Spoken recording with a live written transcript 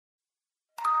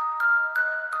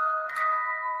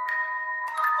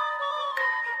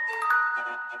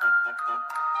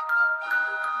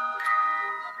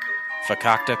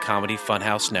Fakakta Comedy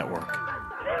Funhouse Network.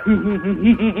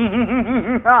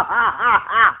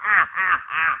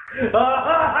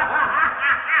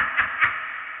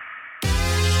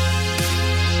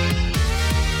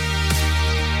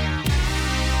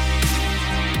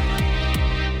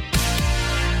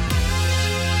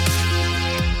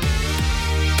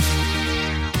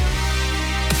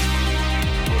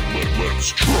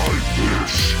 Let's try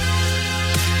this.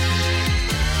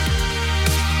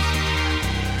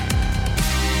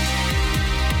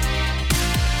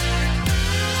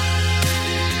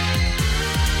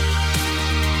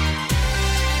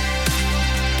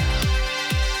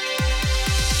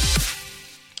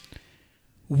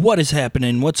 What is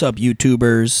happening? What's up,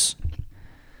 YouTubers?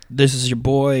 This is your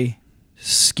boy,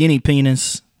 Skinny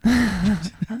Penis.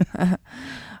 Hi,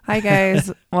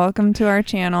 guys. Welcome to our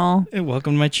channel. Hey,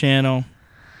 welcome to my channel.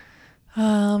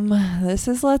 This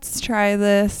is Let's Try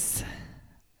This.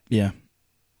 Yeah,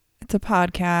 It's a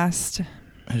podcast.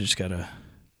 I just got a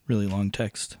really long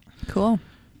text. Cool.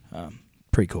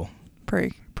 Pretty cool.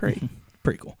 Pretty Pretty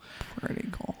cool.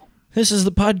 cool. This is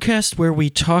the podcast where we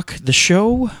talk, the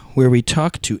show where we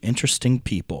talk to interesting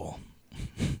people.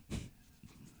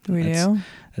 We That's- do?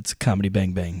 That's Comedy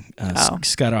Bang Bang.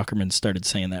 Scott Aukerman started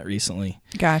saying that recently.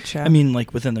 Gotcha. I mean,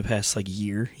 like within the past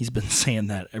year, he's been saying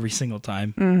that every single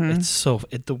time. Mhm.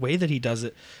 It's the way that he does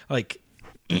it, like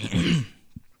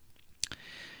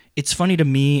it's funny to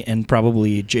me and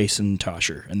probably Jason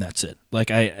Tosher, and that's it.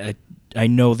 Like I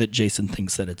know that Jason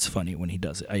thinks that it's funny when he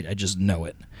does it. I just know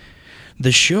it.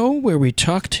 The show where we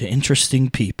talk to interesting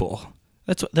people.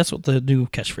 That's what the new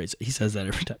catchphrase. He says that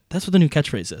every time. That's what the new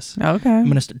catchphrase is. Okay. I'm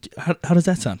gonna. How does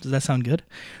that sound? Does that sound good?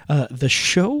 The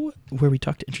show where we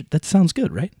talk to that sounds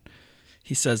good, right?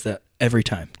 He says that every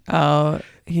time. Oh,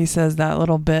 he says that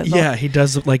little bit. Yeah, he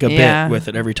does like a Yeah. bit with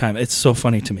it every time. It's so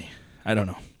funny to me. I don't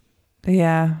know.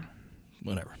 Yeah.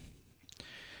 Whatever.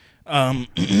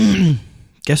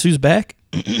 Guess who's back?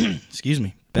 Excuse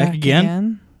me. Back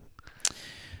again.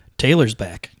 Taylor's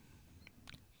back.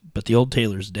 But the old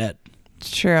Taylor's dead.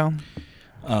 It's true.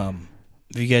 Have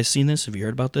you guys seen this? Have you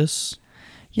heard about this?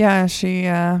 Yeah, she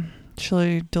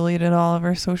deleted all of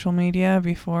her social media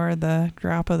before the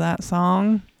drop of that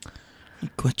song.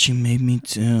 Look what you made me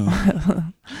do.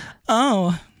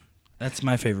 Oh. That's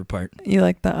my favorite part. You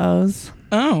like the O's?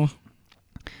 Oh.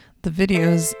 The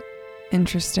video's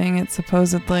interesting. It's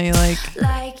supposedly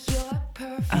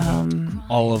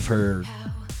All of her.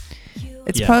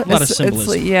 it's Yeah, a lot of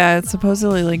symbolism. it's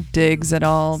supposedly like digs at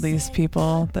all these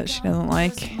people that she doesn't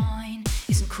like.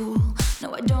 Isn't cool.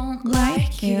 No, I don't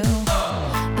like you. But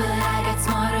I got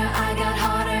smarter, I got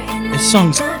harder in This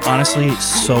song's honestly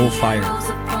so fire.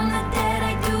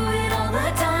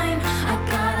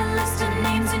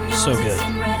 So good.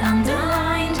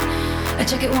 I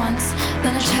check it once,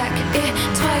 then I check it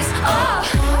twice.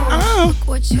 Oh. Look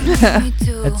what you made me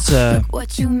do. That's Look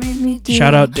what you made me do.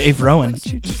 shout out Dave Rowan. What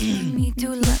you just made me do.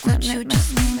 Look what you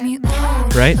just made me do.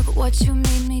 Right? Look what you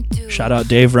made me do. Shout out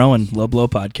Dave Rowan, Low Blow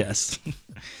Podcast.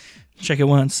 Check it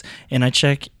once, and I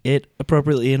check it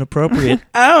appropriately inappropriate.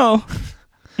 Oh.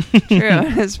 True,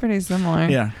 it's pretty similar.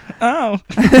 Yeah. Oh.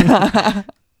 I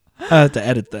have to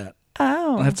edit that.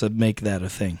 Oh, I'll have to make that a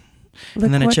thing. look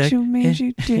and then I what check you made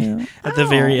you do. at the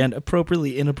very end,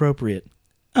 appropriately inappropriate.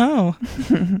 Oh.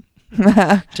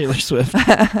 Taylor Swift.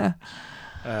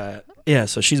 Yeah,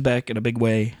 so she's back in a big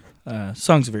way.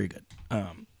 Song's very good.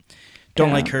 Don't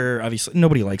Yeah. like her, obviously.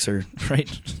 Nobody likes her, right?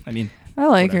 I mean, I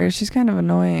like whatever. her. She's kind of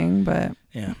annoying, but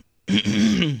yeah.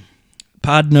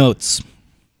 Pod notes.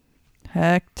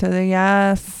 heck to the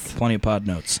yes. Plenty of pod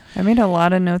notes. I made a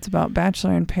lot of notes about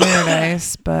Bachelor in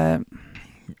Paradise, but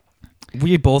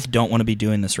We both don't want to be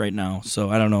doing this right now, so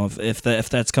I don't know if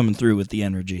that's coming through with the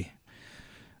energy.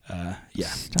 Yeah.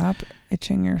 stop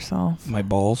itching yourself. My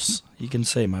balls. You can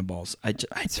say my balls. It's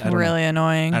I don't really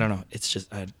annoying. know. I don't know. It's just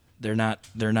they're not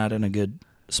in a good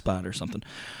spot or something.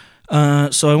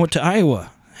 So I went to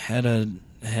Iowa. Had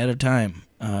a time.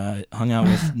 Hung out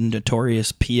with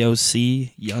notorious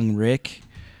POC Young Rick.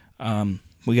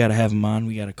 We got to have him on.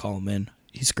 We got to call him in.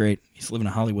 He's great. He's living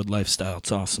a Hollywood lifestyle.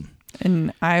 It's awesome.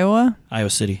 In Iowa? Iowa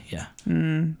City, yeah.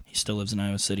 He still lives in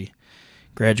Iowa City.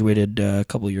 Graduated a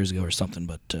couple of years ago or something,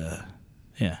 but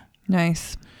yeah.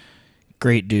 Nice.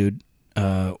 Great dude.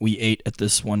 We ate at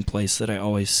this one place that I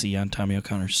always see on Tommy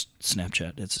O'Connor's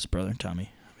Snapchat. It's his brother,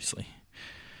 Tommy, obviously.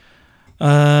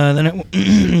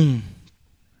 Then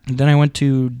I went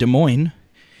to Des Moines,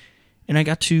 and I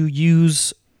got to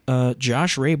use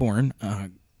Josh Rayborn,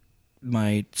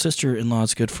 my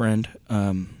sister-in-law's good friend.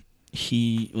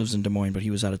 he lives in Des Moines, but he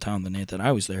was out of town the night that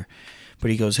I was there. But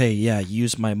he goes, hey, yeah,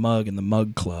 use my mug in the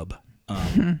mug club.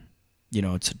 You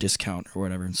know, it's a discount or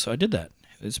whatever. And so I did that.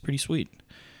 It's pretty sweet.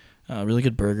 Really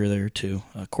good burger there, too.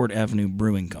 Court Avenue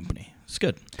Brewing Company. It's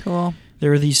good. Cool. There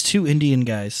were these two Indian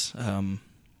guys,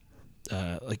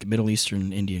 like Middle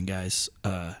Eastern Indian guys,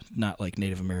 not like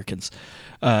Native Americans.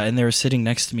 And they were sitting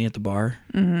next to me at the bar.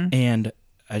 And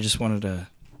I just wanted to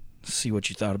see what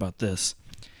you thought about this.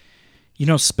 You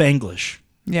know Spanglish.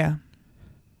 Yeah.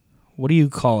 What do you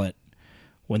call it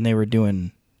when they were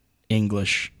doing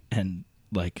English and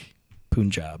like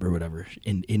Punjab or whatever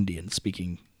in Indian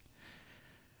speaking?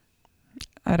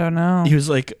 I don't know. He was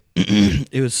like,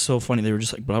 it was so funny. They were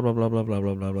just like, blah, blah, blah, blah, blah,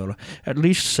 blah, blah, blah, blah. At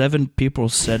least 7 people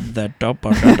said that.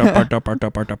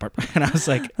 And I was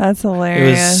like, that's it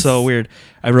hilarious. was so weird.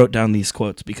 I wrote down these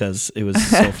quotes because it was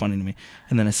so funny to me.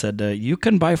 And then I said, you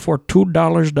can buy for $2.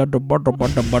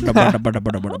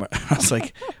 I was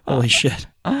like, holy shit.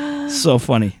 So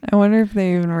funny. I wonder if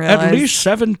they even realized. At least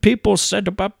 7 people said.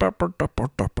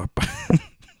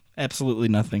 Absolutely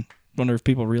nothing. Wonder if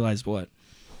people realized what.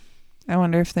 I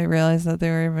wonder if they realized that they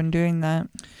were even doing that.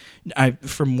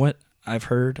 From what I've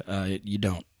heard, you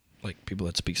don't. Like people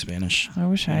that speak Spanish. I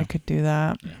wish I could do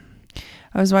that. Yeah.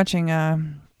 I was watching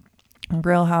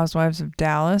Real Housewives of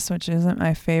Dallas, which isn't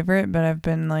my favorite, but I've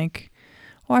been like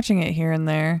watching it here and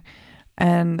there.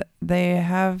 And they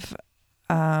have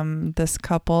this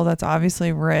couple that's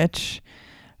obviously rich,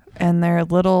 and their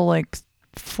little like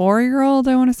 4-year-old,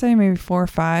 I want to say, maybe 4 or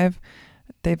 5.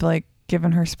 They've like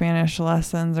given her Spanish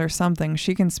lessons or something.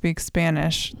 She can speak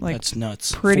Spanish like that's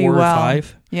nuts. Pretty 4 or well.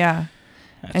 5? Yeah.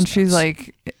 That's and she's nuts.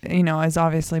 like, you know, is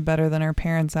obviously better than her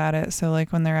parents at it. So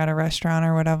like when they're at a restaurant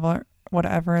or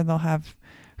whatever, they'll have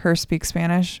her speak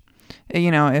Spanish.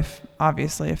 You know, if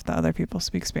the other people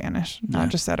speak Spanish, not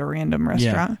just at a random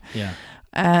restaurant. Yeah.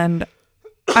 And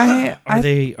Are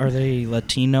they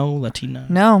Latina?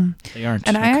 No. They aren't.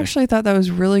 And I Okay. actually thought that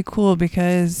was really cool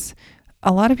because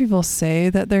a lot of people say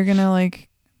that they're going to like,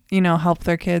 you know, help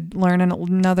their kid learn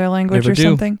another language Never or do.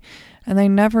 something. And they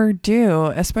never do,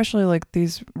 especially like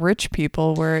these rich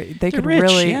people where they They're could rich,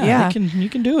 really, you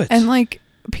can do it. And like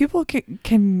people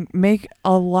can make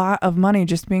a lot of money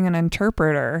just being an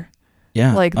interpreter.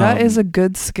 yeah, Like that is a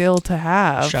good skill to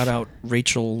have. shout out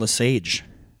Rachel Lesage.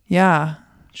 Yeah.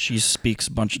 She speaks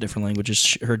a bunch of different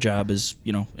languages. Her job is,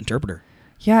 interpreter.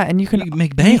 Yeah, and you can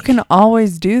make bank. You can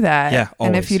always do that. Yeah,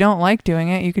 And if always. you don't like doing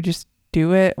it, you could just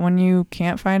do it when you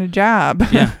can't find a job.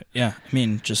 yeah. I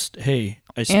mean, just hey,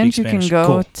 I speak And you Spanish. can go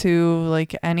Cool. to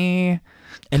like any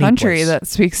Any country place. that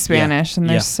speaks Spanish, and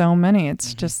there's Yeah. so many.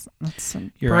 It's just that's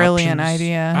a Your brilliant options-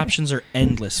 idea. Options are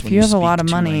endless. If When you have a speak lot of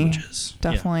 2 money, languages.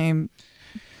 Yeah. Definitely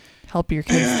help your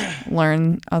kids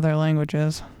learn other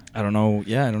languages. I don't know.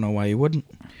 Yeah, I don't know why you wouldn't.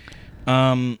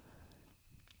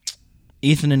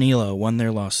 Ethan and Elo won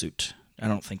their lawsuit. I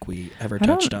don't think we ever I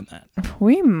don't- touched on that.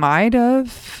 We might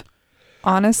have,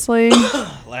 honestly.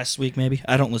 Last week, maybe.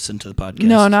 I don't listen to the podcast.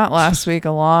 No, not last week.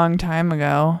 A long time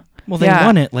ago. Well, they Yeah.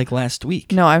 won it like last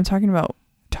week. No, I'm talking about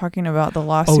the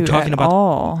lawsuit talking at about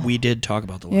all. We did talk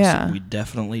about the lawsuit. Yeah. We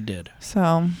definitely did.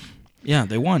 So Yeah,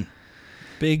 they won.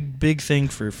 Big thing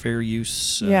for fair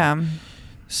use. yeah,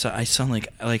 So I sound like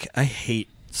I hate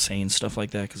saying stuff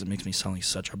like that because it makes me sound like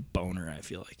such a boner. I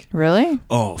feel like, really.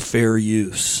 oh, fair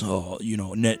use. Oh,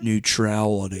 net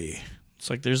neutrality. It's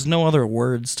like there's no other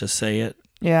words to say it.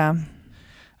 Yeah,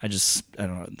 I don't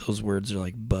know. Those words are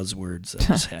like buzzwords.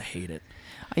 I hate it.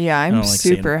 yeah. I'm don't like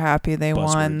saying super happy they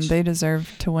won. buzzwords. They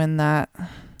deserve to win that.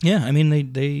 Yeah, I mean they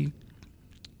they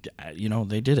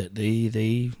did it.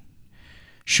 They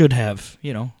should have,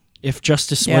 if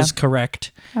justice Yeah. was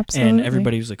correct Absolutely. and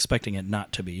everybody was expecting it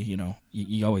not to be,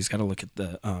 you always got to look at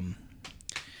the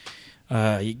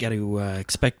you got to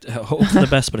expect hope for the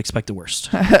best but expect the worst.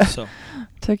 So,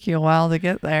 Took you a while to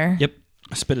get there. yep,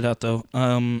 I spit it out though.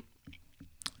 I'm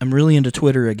really into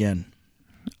Twitter again.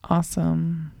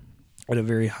 Awesome. I had a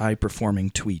very high performing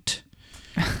tweet.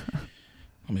 Let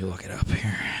me look it up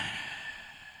here.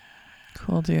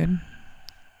 Cool, dude.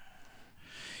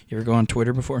 You ever go on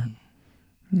Twitter before?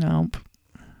 Nope.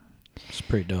 It's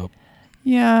pretty dope.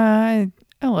 Yeah,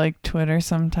 I like Twitter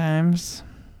sometimes.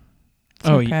 It's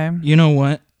okay. You know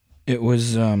what? It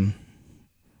was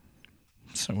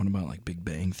someone about like Big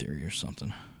Bang Theory or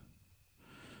something.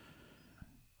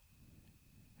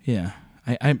 Yeah.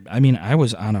 I mean I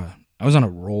was on a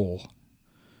roll.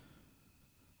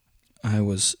 I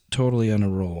was totally on a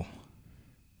roll.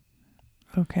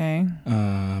 Okay.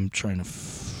 I'm trying to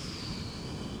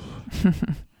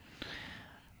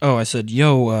Oh, I said,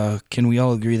 can we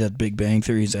all agree that Big Bang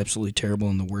Theory is absolutely terrible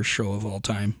and the worst show of all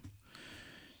time?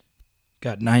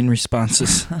 Got 9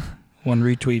 responses, 1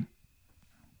 retweet,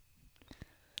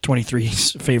 23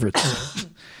 favorites.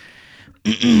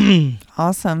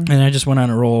 Awesome. And I just went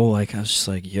on a roll. Like, I was just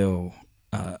like, yo,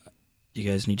 you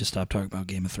guys need to stop talking about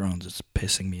Game of Thrones. It's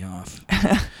pissing me off.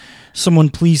 Someone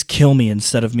please kill me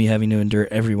instead of me having to endure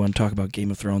everyone talk about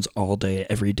Game of Thrones all day,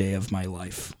 every day of my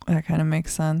life. That kind of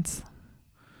makes sense.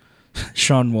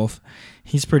 Sean Wolf,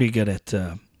 he's pretty good at...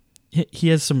 he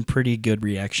has some pretty good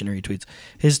reactionary tweets.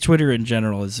 His Twitter in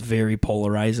general is very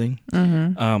polarizing,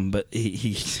 but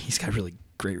he's got really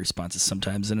great responses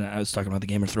sometimes. And I was talking about the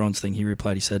Game of Thrones thing. He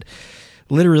replied, he said,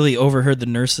 literally overheard the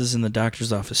nurses in the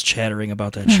doctor's office chattering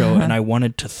about that show, and I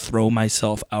wanted to throw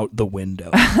myself out the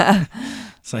window.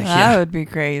 It's like, That would be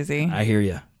crazy. I hear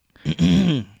you.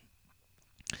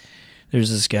 There's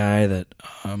this guy that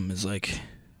is like,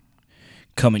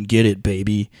 come and get it,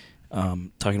 baby.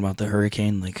 Talking about the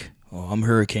hurricane, like, oh, I'm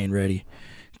hurricane ready.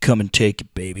 Come and take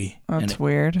it, baby. That's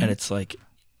weird. And it's like,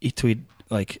 he tweeted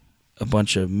like a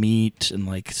bunch of meat and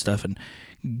like stuff and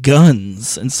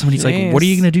guns. And somebody's like, what are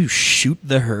you going to do? Shoot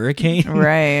the hurricane?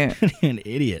 Right. An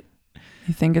idiot.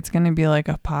 You think it's going to be like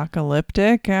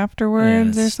apocalyptic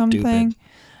afterwards or something? Stupid.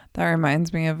 That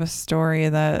reminds me of a story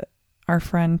that our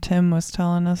friend Tim was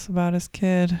telling us about his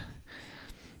kid.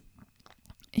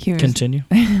 Continue.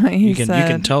 You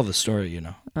can tell the story, you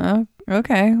know. Oh,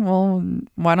 okay. Well,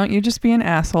 why don't you just be an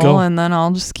asshole and then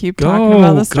I'll just keep talking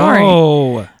about the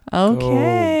story.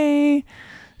 Okay.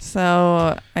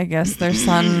 So I guess their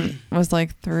son was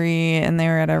like 3 and they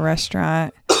were at a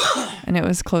restaurant and it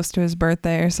was close to his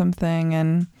birthday or something.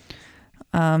 And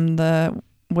the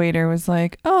waiter was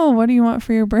like, oh, what do you want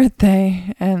for your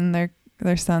birthday? And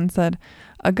their son said,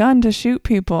 a gun to shoot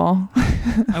people.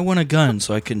 I want a gun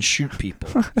so I can shoot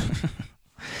people.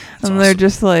 And they're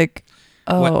just like,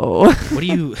 oh. What do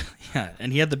you... Yeah,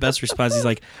 and he had the best response. He's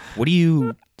like, what do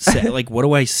you say? Like, what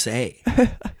do I say?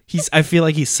 I feel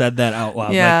like he said that out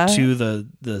loud, like, to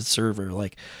the server.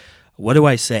 Like, what do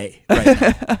I say right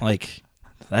now? Like,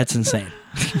 that's insane.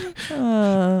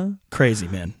 Crazy,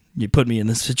 man. You put me in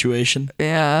this situation.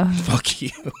 Yeah. Fuck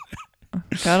you.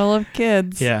 Gotta love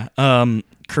kids. Yeah.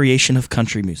 Creation of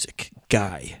country music.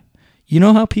 Guy. You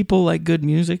know how people like good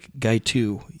music? Guy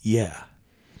 2. Yeah.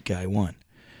 Guy 1.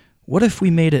 What if we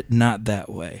made it not that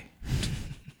way?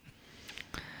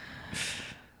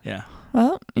 Yeah.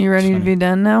 Well, you ready to be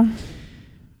done now?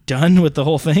 Done with the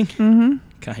whole thing? Mm-hmm.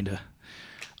 Kinda.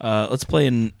 Let's play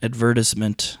an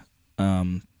advertisement. You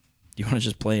want to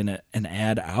just play an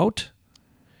ad out?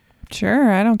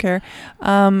 Sure, I don't care.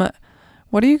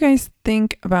 What do you guys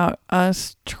think about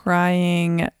us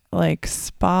trying like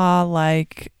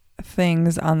spa-like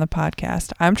things on the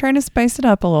podcast? I'm trying to spice it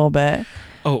up a little bit.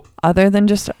 Oh. Other than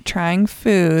just trying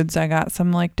foods, I got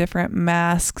some like different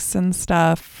masks and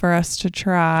stuff for us to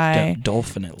try.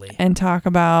 Dolphinately. And talk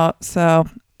about. So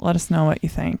let us know what you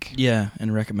think. Yeah,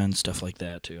 and recommend stuff like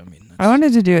that too. I mean, I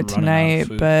wanted to do it tonight,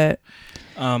 but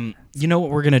you know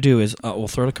what we're gonna do is we'll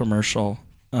throw a commercial,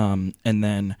 and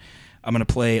then I'm gonna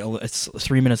play. It's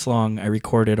 3 minutes long. I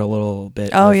recorded a little bit.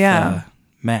 Oh, with, yeah.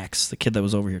 Max, the kid that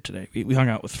was over here today. We hung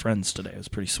out with friends today. It was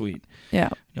pretty sweet. Yeah.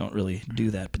 You don't really do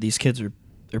that, but these kids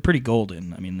they're pretty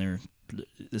golden. I mean,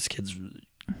 this kid's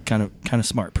kind of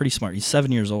smart, pretty smart. He's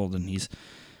 7 years old and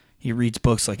he reads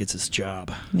books like it's his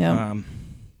job. Yeah.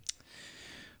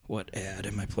 What ad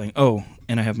am I playing? Oh,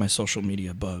 and I have my social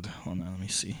media bug. Hold on, let me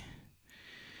see.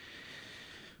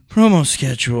 Promo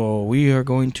schedule. We are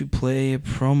going to play a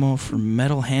promo for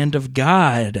Metal Hand of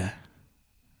God.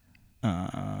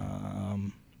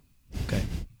 Okay.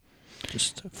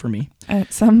 Just for me.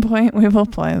 At some point, we will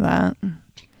play that.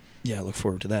 Yeah, I look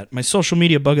forward to that. My social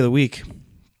media bug of the week.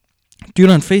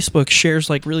 Dude on Facebook shares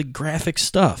like really graphic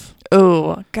stuff.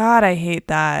 Oh, God, I hate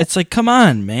that. It's like, come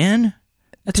on, man.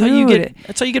 That's how you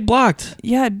get blocked.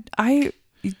 Yeah,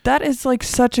 that is like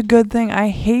such a good thing. I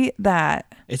hate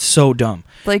that. It's so dumb.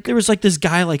 Like, there was like this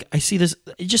guy, like I see this,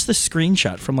 just this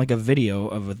screenshot from like a video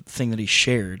of a thing that he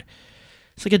shared.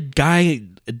 It's like a guy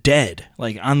dead,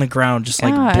 like on the ground, just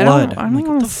like blood. I don't like,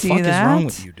 what the see fuck that. is wrong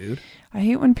with you, dude? I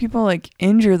hate when people like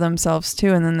injure themselves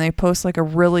too, and then they post like a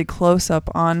really close up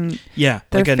on their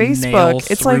like a Facebook. Nail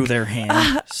it's through like their hand.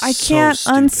 I can't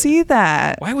unsee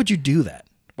that. Why would you do that?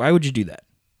 Why would you do that?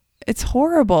 It's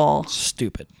horrible.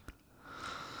 Stupid.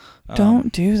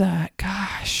 Don't do that.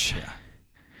 Gosh.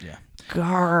 Yeah.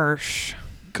 Gosh.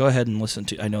 Go ahead and listen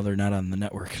to. I know they're not on the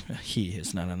network. He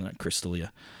is not on the network. Chris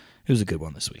D'Elia. It was a good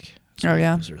one this week. Oh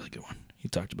yeah, it was a really good one. He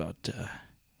talked about.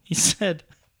 He said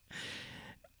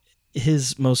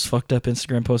his most fucked up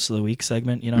Instagram post of the week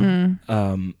segment. You know,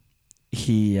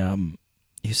 he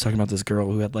was talking about this girl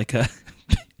who had like a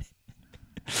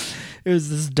It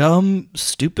was this dumb,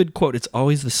 stupid quote. It's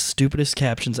always the stupidest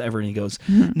captions ever. And he goes,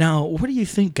 now, what do you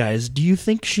think, guys? Do you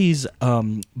think she's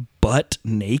butt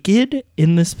naked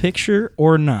in this picture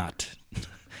or not?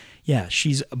 Yeah,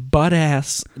 she's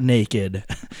butt-ass naked.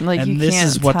 Like, and you this can't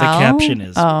is what tell? the caption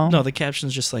is. Oh. No, the caption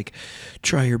is just like,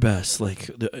 try your best. Like,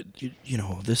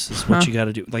 this is what you got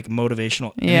to do. Like,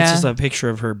 motivational. And Yeah. it's just a picture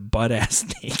of her butt-ass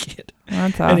naked.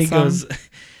 That's awesome. And he goes,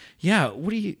 yeah,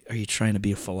 are you trying to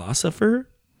be a philosopher?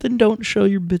 Then don't show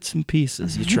your bits and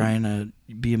pieces. You trying to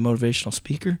be a motivational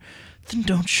speaker? Then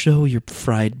don't show your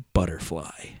fried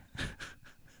butterfly.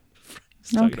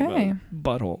 He's talking Okay.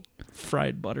 about butthole.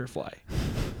 Fried butterfly.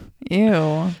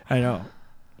 Ew. I know.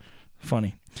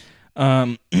 Funny.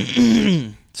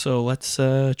 So let's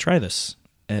try this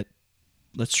at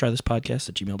let's try this podcast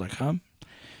at gmail.com.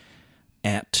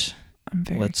 At I'm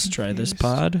very let's try this confused.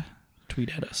 pod.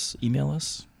 Tweet at us. Email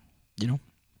us. You know.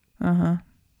 Uh-huh.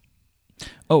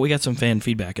 Oh, we got some fan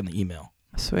feedback in the email.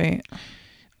 Sweet.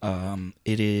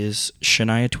 It is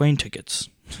Shania Twain tickets.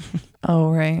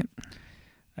 Oh, right.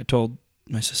 I told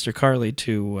my sister Carly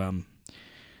to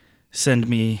send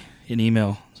me an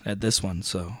email at this one,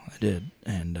 so I did,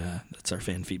 and that's our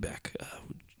fan feedback.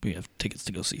 We have tickets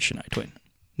to go see Shania Twain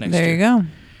next There year. you go.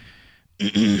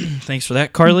 Thanks for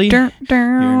that, Carly. You're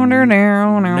never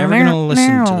gonna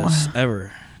listen to this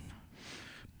ever.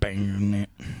 Bang it.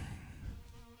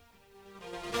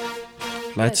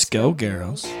 Let's go,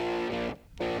 girls.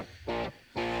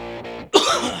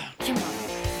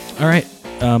 All right.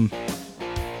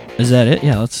 Is that it?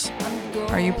 Yeah.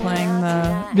 Are you playing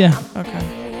the... Yeah.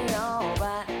 Okay.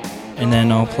 And then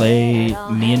I'll play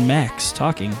me and Max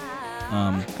talking.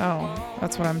 Oh,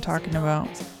 that's what I'm talking about.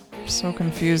 I'm so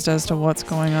confused as to what's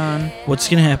going on. What's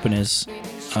gonna happen is,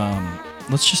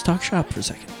 let's just talk shop for a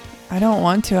second. I don't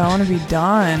want to. I want to be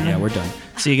done. Yeah, we're done.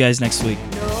 See you guys next week.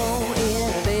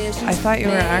 I thought you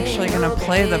were actually going to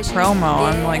play the promo.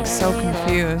 I'm like so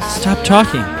confused. Stop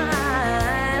talking.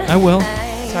 I will.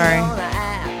 Sorry.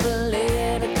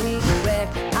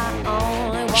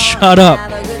 Shut up.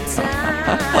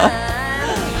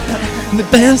 The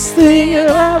best thing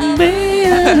about me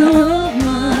is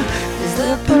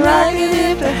the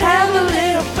prerogative to have a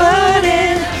little fun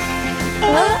in.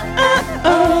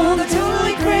 Oh, they're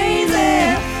totally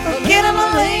crazy. Forget I'm a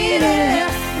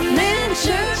lady. Men,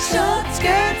 shirts, short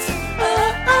skirts.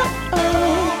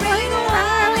 Rain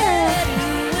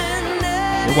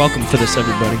You're welcome for this,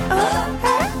 everybody.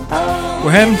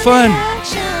 We're having fun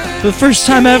for the first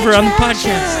time ever on the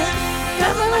podcast.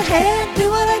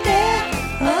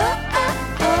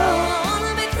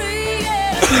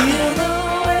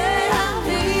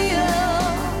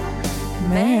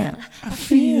 Man, I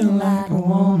feel like a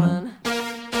woman. All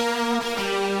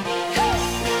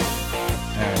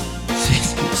right.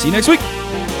 See you next week.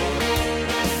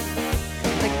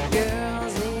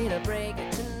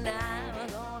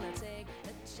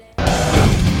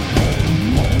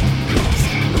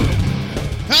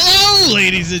 Hello,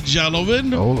 ladies and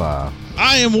gentlemen. Hola.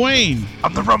 I am Wayne,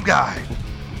 I'm the rum guy.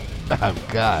 I'm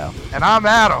Kyle. And I'm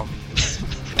Adam.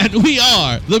 and we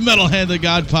are the Metal Hand of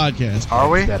God podcast. Are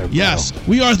we? Better Yes,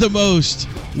 we are the most.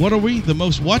 What are we? The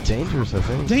most what? Dangerous, I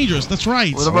think. Dangerous. That's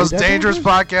right. We're the Are most we that dangerous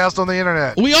podcast on the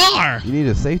internet. We are. You need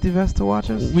a safety vest to watch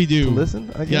us? We do. To listen,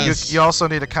 I guess? Yes. You also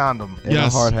need a condom And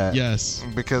yes. a hard hat. Yes.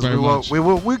 because Very much.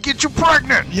 we'll get you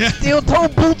pregnant. Yeah. Steel-toe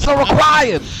boots are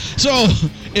required. So,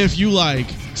 if you like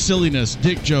silliness,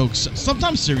 dick jokes,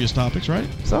 sometimes serious topics, right?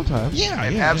 Sometimes. Yeah.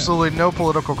 And yeah, absolutely no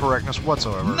political correctness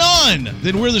whatsoever. yeah. None.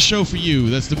 Then we're the show for you.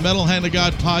 That's the Metal Hand of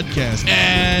God podcast.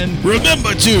 And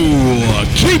remember to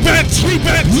keep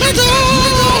it metal.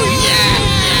 Yeah.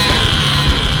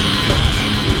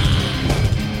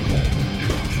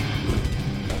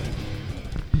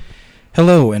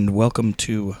 Hello and welcome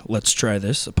to Let's Try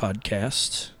This, a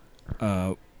podcast.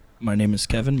 My name is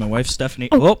Kevin. My wife's Stephanie.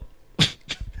 Oh.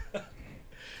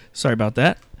 Sorry about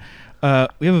that.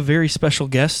 We have a very special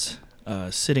guest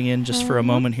sitting in just for a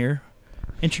moment here.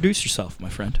 Introduce yourself, my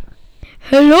friend.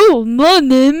 Hello, my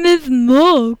name is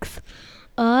Max.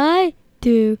 I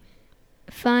do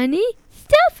funny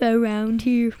stuff around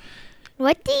here.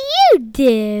 What do you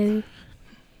do?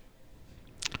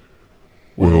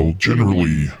 Well,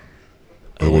 generally,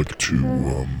 I like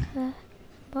to,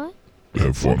 What?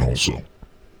 have fun also.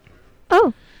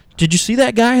 Oh, Did you see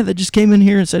that guy that just came in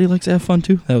here and said he likes to have fun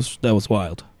too? That was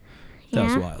wild. That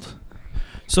was Yeah. wild.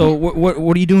 So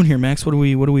what are you doing here, Max? What are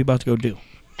we about to go do?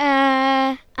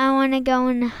 I want to go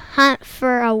and hunt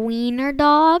for a wiener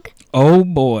dog. Oh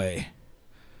boy.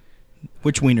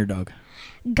 Which wiener dog?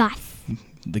 Gus.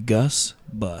 The Gus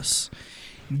bus.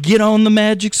 Get on the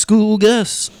magic school,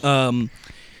 Gus.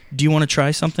 Do you want to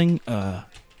try something?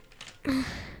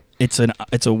 It's a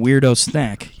weirdo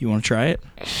snack. You want to try it?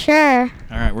 Sure.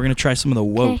 All right, we're gonna try some of the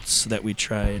woats that we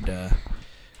tried a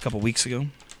couple weeks ago.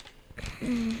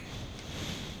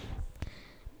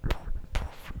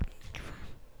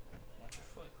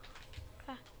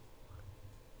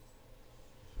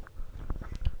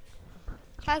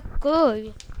 That's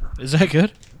good. Is that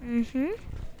good? Mm-hmm.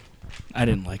 I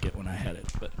didn't like it when I had it,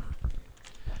 but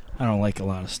I don't like a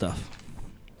lot of stuff.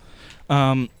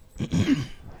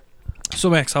 So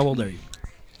Max, how old are you?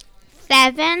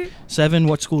 7. 7.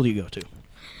 What school do you go to?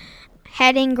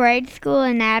 Heading grade school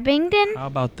in Abingdon. How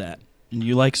about that? And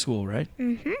you like school, right?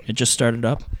 Mm-hmm. It just started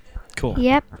up. Cool.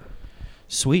 Yep.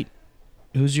 Sweet.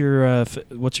 Who's your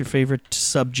what's your favorite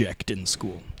subject in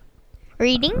school?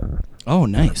 Reading. Oh,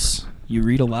 nice. You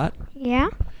read a lot? Yeah.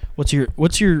 What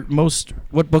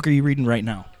book are you reading right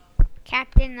now?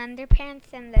 Captain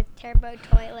Underpants and the Turbo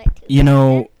Toilet. You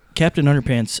know, Captain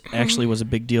Underpants actually was a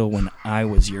big deal when I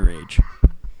was your age.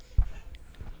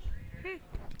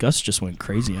 Gus just went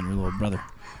crazy on your little brother.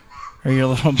 Or your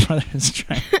little brother is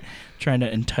trying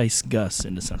to entice Gus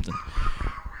into something.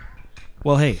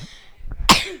 Well, hey.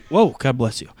 Whoa, God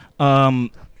bless you.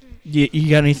 You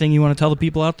got anything you want to tell the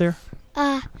people out there?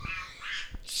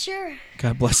 Sure.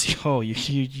 God bless you. Oh, you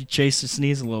chased a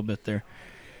sneeze a little bit there.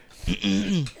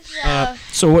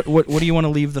 So what do you want to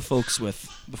leave the folks with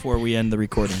before we end the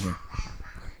recording here?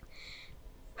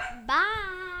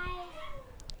 Bye.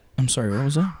 I'm sorry, what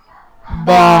was that?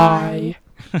 Bye.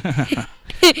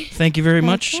 Thank you very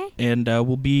much, Okay. and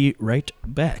we'll be right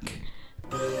back.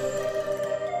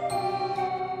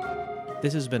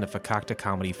 This has been a Fakakta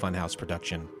Comedy Funhouse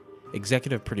production,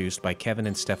 executive produced by Kevin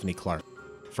and Stephanie Clark.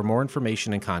 For more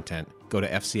information and content, go to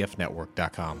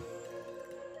fcfnetwork.com.